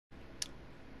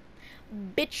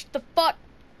Bitch, the fuck.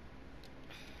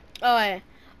 Oh,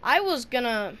 I was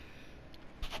gonna.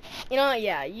 You know what?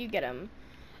 Yeah, you get him.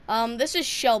 This is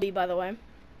Shelby, by the way.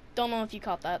 Don't know if you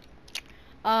caught that.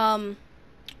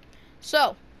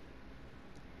 So.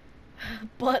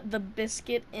 But the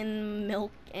biscuit and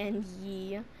milk and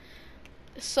ye.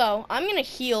 So, I'm gonna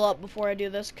heal up before I do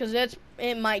this, because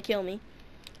it might kill me.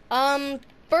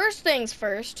 First things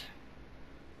first.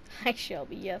 Hi,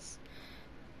 Shelby, yes.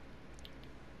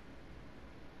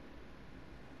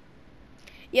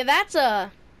 Yeah, that's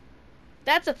a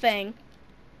thing.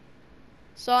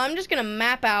 So I'm just gonna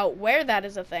map out where that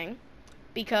is a thing,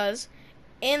 because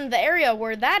in the area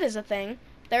where that is a thing,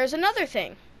 there's another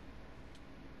thing.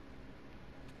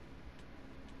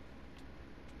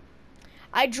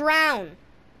 I drown.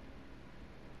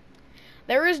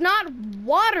 There is not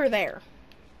water there.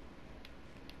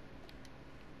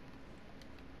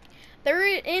 There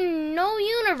is, in no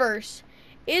universe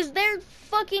is there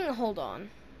fucking, hold on.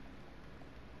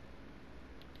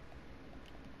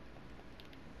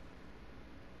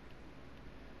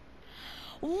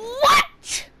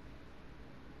 What?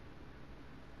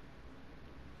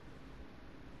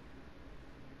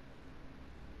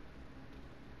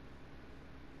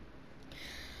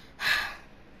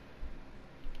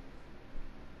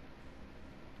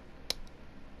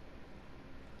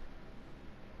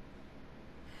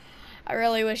 I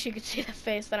really wish you could see the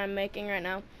face that I'm making right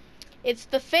now. It's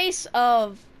the face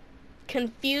of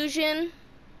confusion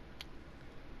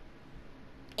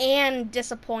and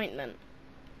disappointment.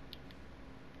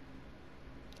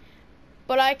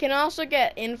 But I can also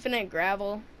get infinite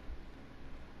gravel.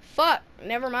 Fuck,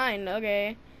 never mind,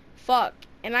 okay. Fuck,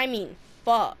 and I mean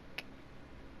fuck.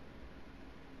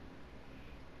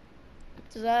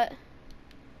 Does that...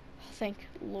 Thank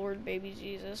Lord baby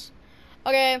Jesus.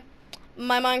 Okay,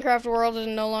 my Minecraft world is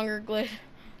no longer glitch.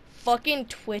 Fucking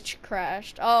Twitch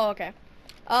crashed. Oh, okay.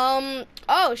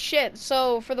 Oh shit,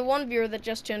 so for the one viewer that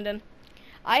just tuned in,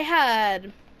 I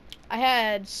had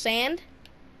sand.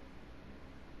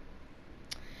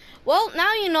 Well,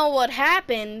 now you know what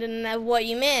happened and what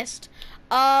you missed.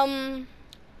 Fuck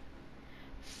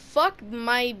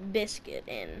my biscuit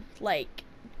in. Like,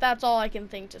 that's all I can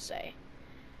think to say.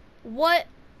 What?